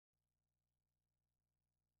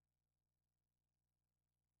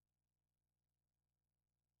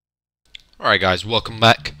Alright guys, welcome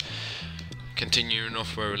back. Continuing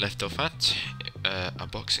off where we left off at. A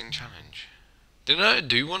boxing challenge. Didn't I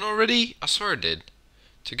do one already? I swear I did.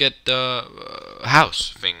 To get the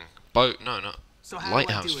house thing. Boat, no, not so how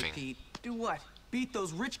lighthouse do I do thing. it, Pete? Do what? Beat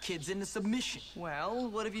those rich kids into submission. Well,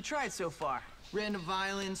 what have you tried so far? Random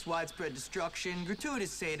violence, widespread destruction, gratuitous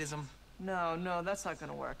sadism. No, that's not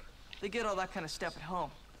gonna work. They get all that kind of stuff at home.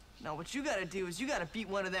 No, what you gotta do is you gotta beat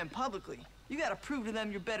one of them publicly. You gotta prove to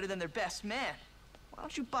them you're better than their best man. Why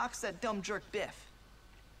don't you box that dumb jerk Biff?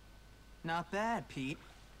 Not bad, Pete.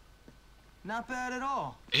 Not bad at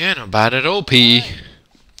all. Yeah, not bad at all, P. Right.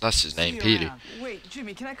 That's his See name, you Petey. around. Wait,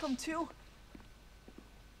 Jimmy, can I come too?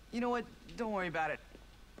 You know what? Don't worry about it.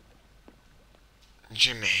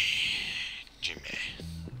 Jimmy.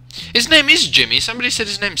 His name is Jimmy. Somebody said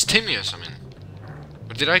his name's Timmy or something.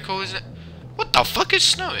 What did I call his name? What the fuck is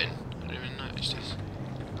snowing? I didn't even notice this.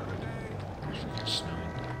 It's fucking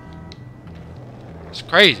snowing. It's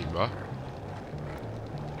crazy, bro. I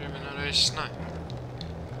didn't even know there was snow.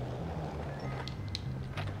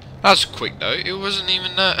 That was quick though. It wasn't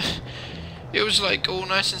even that. It was like all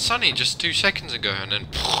nice and sunny just 2 seconds ago, and then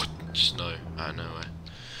snow out of nowhere.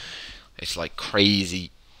 It's like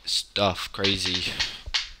crazy stuff, crazy.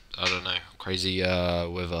 I don't know, crazy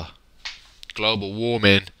weather, global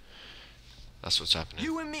warming. That's what's happening.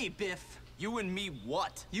 You and me, Biff. You and me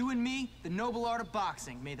what? You and me, the noble art of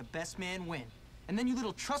boxing. May the best man win. And then you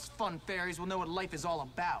little trust fund fairies will know what life is all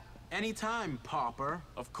about. Anytime, pauper.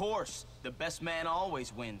 Of course. The best man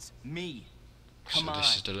always wins. Me. Come So on.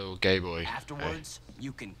 this is the little gay boy. Afterwards,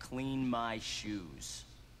 you can clean my shoes.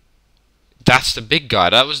 That's the big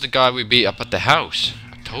guy. That was the guy we beat up at the house.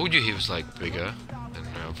 I told you he was like bigger than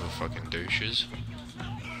the other fucking douches.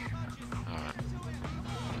 Alright.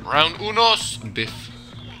 Round unos, Biff.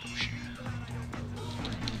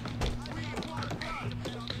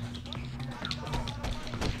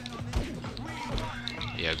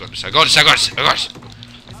 Yeah, I got this.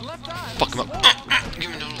 Fuck him up.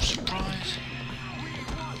 Give him a little surprise.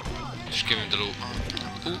 Just give him the little.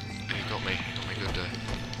 Ooh, he got me. Got me good there.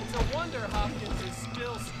 It's a wonder Hopkins is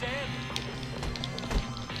still standing.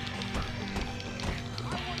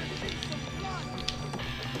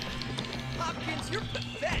 Hopkins, you're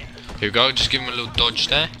pathetic. Here we go. Just give him a little dodge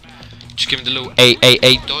there. Just give him the little A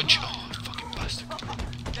dodge. Oh, fucking bastard.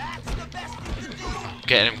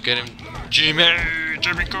 Get him.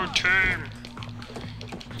 Jimmy, go team.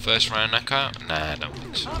 First round knockout? Nah, I don't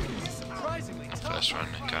think so. First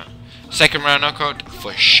round knockout. Second round knockout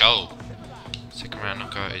for show. Second round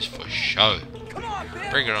knockout is for show.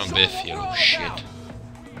 Bring it on, Biff, you little shit.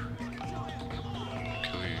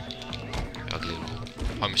 Cool. Ugly little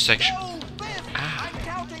homosexual. Ah.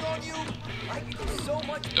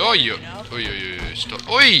 Oh, you. Oi, stop.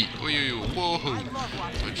 Oi, whoa.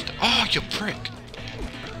 Oh, you prick.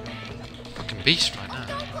 Fucking beast right now.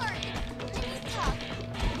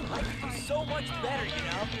 So much better, you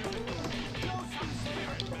know?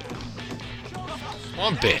 Come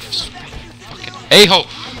on, Biff. Fucking a-hole.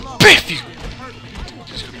 Biff, you.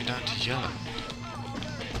 He's got me down to yellow.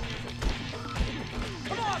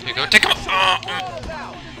 There you go. Take him out.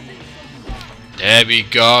 There we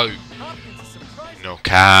go.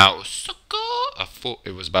 Knockout. Sucker. I thought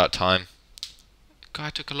it was about time. The guy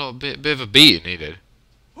took a bit of a beating, he did.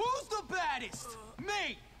 Who's the baddest?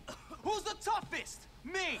 Me. Who's the toughest?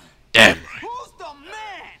 Me. Damn right. Who's the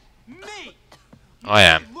man? Me. I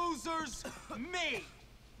am. Losers. Me.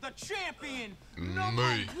 The champion. Me.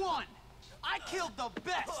 Number one. I killed the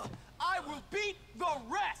best. I will beat the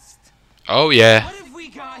rest. Oh, yeah. What have we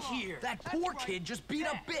got here? That poor kid just beat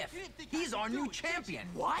up Biff. He's our new champion.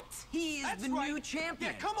 What? He is the new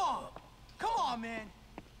champion. Yeah, come on. Come on, man.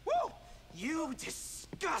 Woo! You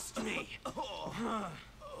disgust me.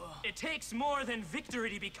 It takes more than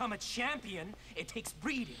victory to become a champion. It takes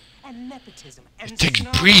breeding and nepotism and It takes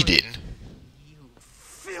snobbery. breeding. You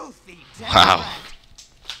filthy Wow.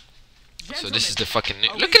 So this is the fucking.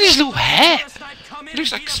 Look at his little hair. He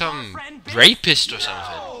looks like some rapist or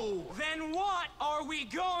something. Then what are we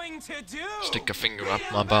going to do? Stick a finger up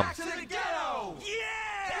my bum. to the ghetto.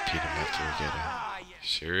 Yeah! Peter back to the ghetto.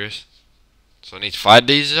 Serious? So I need to fight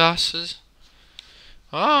these asses?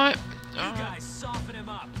 Alright. You guys soften him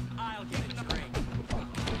up. I'll get a drink.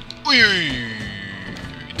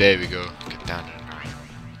 There we go. Get down there.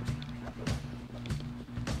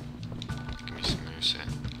 Give me some moves here.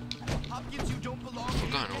 I've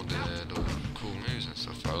forgotten all the cool moves and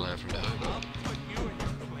stuff I learned from the Hobo.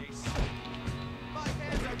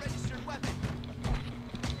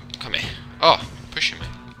 Come here. Oh, pushing me.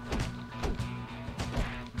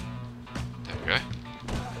 There we go.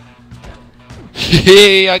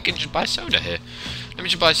 Hey, I can just buy soda here. Let me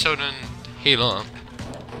just buy soda and heal up.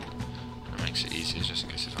 That makes it easier just in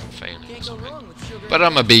case if I'm failing or something. But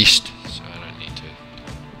I'm a beast, so I don't need to.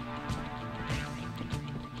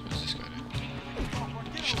 What's this guy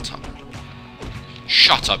do? Shut up.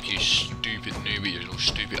 Shut up, you stupid newbie, you little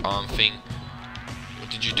stupid arm thing. What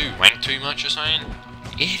did you do? Wank too much or something?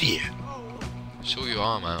 Idiot. Sort your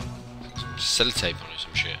arm out. Some sellotape on it or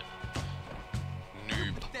some shit.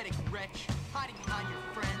 Noob. Pathetic wretch, hiding behind your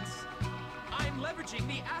friends. I'm leveraging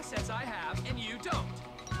the assets I have, and you don't.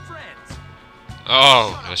 Friends.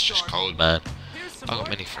 Oh, that's just cold, man. Here's some I've got more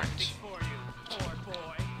many tactics friends. for you, poor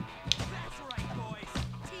boy. That's right, boys.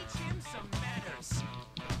 Teach him some manners.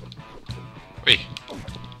 Wait.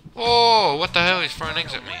 Oh, what the hell? He's throwing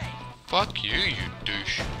eggs at me. Fuck you, you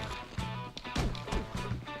douche.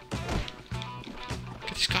 Get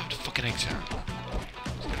this guy with the fucking eggs out.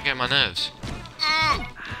 He's gonna get on my nerves.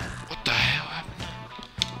 What the hell happened?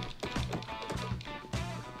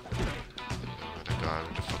 The guy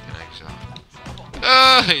with the fucking eggs out.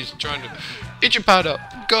 Ah, he's trying to eat your pad up.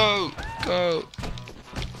 Go, go.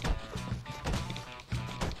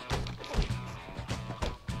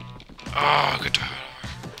 Ah, good.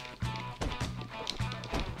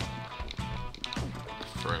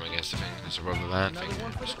 Throw him against the thing. There's a rubber band thing.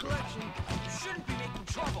 That's cool. You shouldn't be making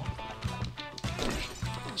trouble.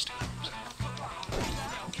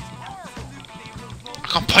 I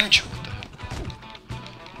can't punch him. What the hell?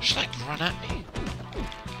 Just like run at me.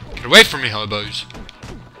 Get away from me, hobos.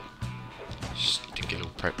 Stinky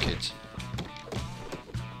little prep kids.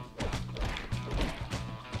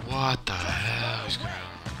 What the hell is going on?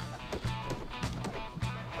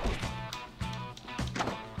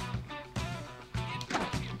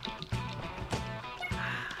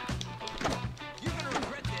 You're gonna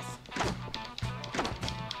regret this.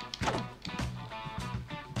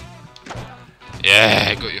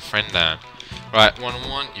 Yeah, got your friend down. Right,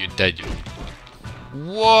 1-on-1, you're dead, you.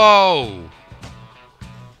 Whoa!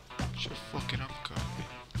 Shut fucking up,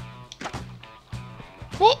 guy.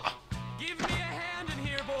 What? Give me a hand in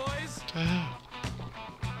here, boys. The hell?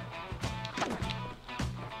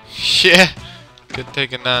 Yeah, get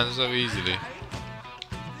taken down so easily.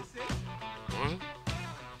 What?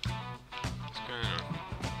 What's going on?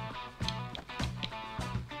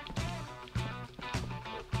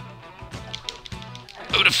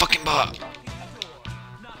 Oh, the fucking bar!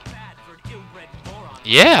 Not bad for an ill-bred moron.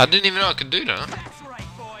 Yeah, I didn't even know I could do that. That's right,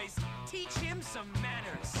 boys. Teach him some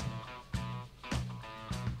manners.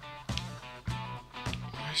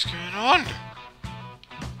 What's going on?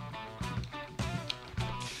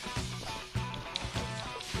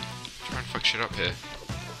 Try and fuck shit up here.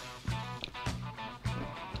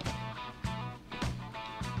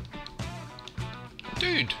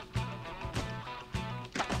 Dude!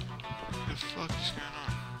 What the fuck is going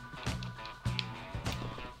on?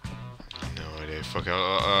 No idea. Fuck,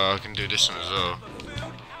 I can do this one as well. The food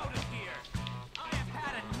out of here. I have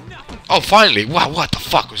had enough of Oh, finally! Wow, what the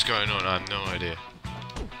fuck was going on? I have no idea.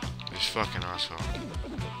 This fucking asshole.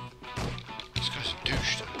 This guy's a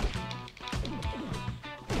douche, though.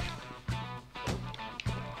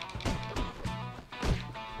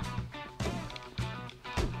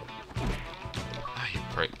 Ah, you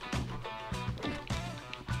prick.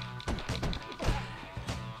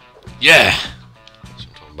 Yeah! That's what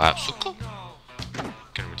I'm talking about. Sucker.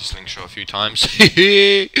 Get him with the slingshot a few times.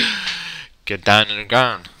 Get down in the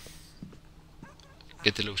ground.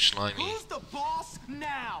 Get the little slimy, Who's the boss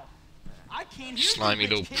now? I can't hear slimy you,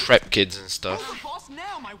 little rich kid. prep kids and Who's stuff. the boss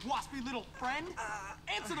now, my waspy little friend?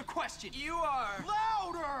 Answer the question. You are.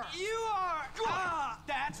 Louder. You are. Good.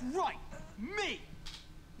 That's right. Me.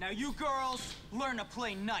 Now you girls learn to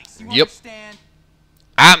play nice. You Yep. understand?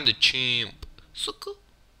 I'm the champ. Sucker.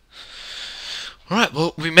 Alright,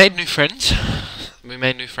 well, we made new friends.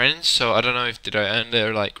 So I don't know if did I earn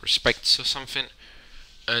their like respects or something.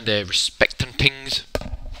 Earn their respect and things.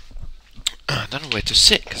 I don't know where to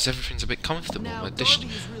sit because everything's a bit comfortable. Now, My dish.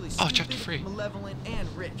 Darby is really Oh, stupid, chapter 3. malevolent,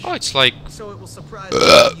 and rich. Oh, it's like. So it will surprise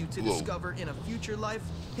you to Whoa. discover in a future life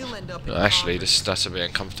he'll end up in No, actually, poverty. that's a bit But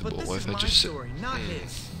uncomfortable. this What is if I my just sit? story, not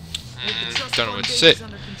his. With the trust Don't know fund where to babies sit.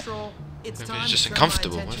 under control, it's Maybe time it's just to turn my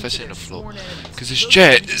uncomfortable. What if I attention sit to on the their floor? sworn enemies. Because this Those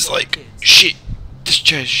chair people is are like kids. shit. This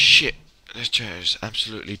chair is shit. This chair is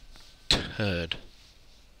absolutely turd.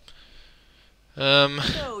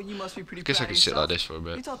 So you must be pretty Guess I proud can of sit like yourself. this for a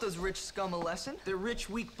You bit. taught those rich scum a lesson. They're rich,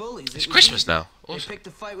 weak bullies. It's It was Christmas easy. now. They Awesome. picked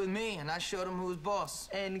a fight with me, and I showed them who was boss.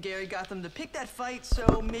 And Gary got them to pick that fight,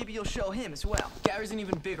 so maybe you'll show him as well. Gary's an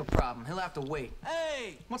even bigger problem. He'll have to wait.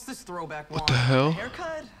 Hey, what's this throwback What wand? the A hell?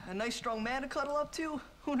 haircut? A nice strong man to cuddle up to?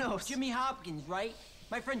 Who knows? Jimmy Hopkins, right?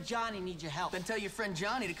 My friend Johnny needs your help. Then tell your friend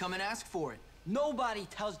Johnny to come and ask for it. Nobody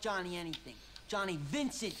tells Johnny anything. Johnny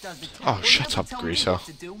Vincent does the Oh, telling. shut up, Tell me Greaser. what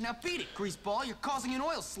to do. Now beat it, greaseball. You're causing an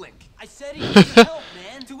oil slick. I said he needs your help,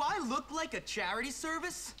 man. Do I look like a charity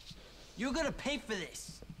service? You're gonna pay for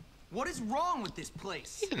this. What is wrong with this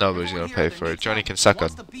place? Nobody's Everyone gonna here pay either for it. needs Johnny help, can suck a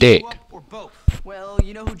wants to beat dick. you up, or both. Well,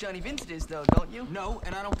 you know who Johnny Vincent is, though, don't you? No,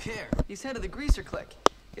 and I don't care. He's head of the Greaser Clique.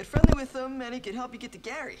 Get friendly with him, and he can help you get to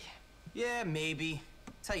Gary. Yeah, maybe.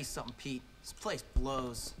 Tell you something, Pete. This place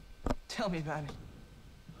blows. Tell me about it.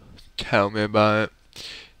 Tell me about it.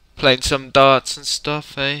 Playing some darts and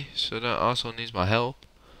stuff, eh? So that asshole needs my help.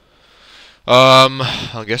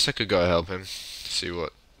 I guess I could go help him. See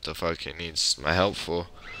what the fuck he needs my help for.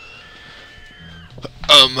 What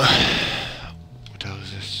the hell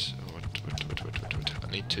is this? What?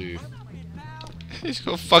 I need to... He's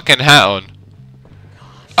got a fucking hat on.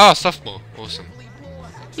 Ah, sophomore. Awesome.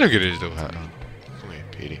 Look at his little hat on. Come here,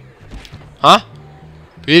 Petey. Huh?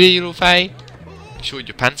 Petey, you little fay? You sorted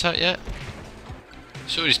your pants out yet?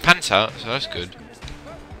 Sorted his pants out, so that's good.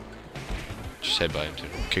 Just say bye to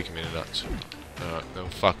him, kick him in the nuts. Alright,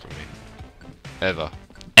 don't fuck with me. Ever.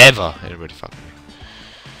 Ever! Anybody fuck with me.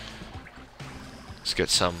 Let's get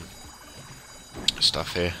some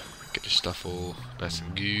stuff here. Get this stuff all nice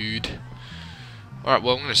and good. Alright,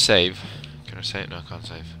 well I'm gonna save. Can I save? No, I can't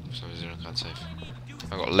save. For some reason I can't save.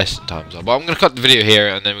 I've got lesson times on. But I'm gonna cut the video here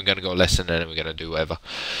and then we're gonna go lesson and then we're gonna do whatever.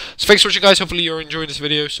 So thanks for watching, guys. Hopefully you're enjoying this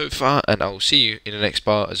video so far, and I'll see you in the next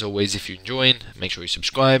part. As always, if you're enjoying, make sure you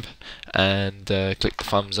subscribe and click the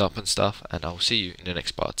thumbs up and stuff, and I'll see you in the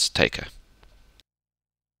next part. Take care.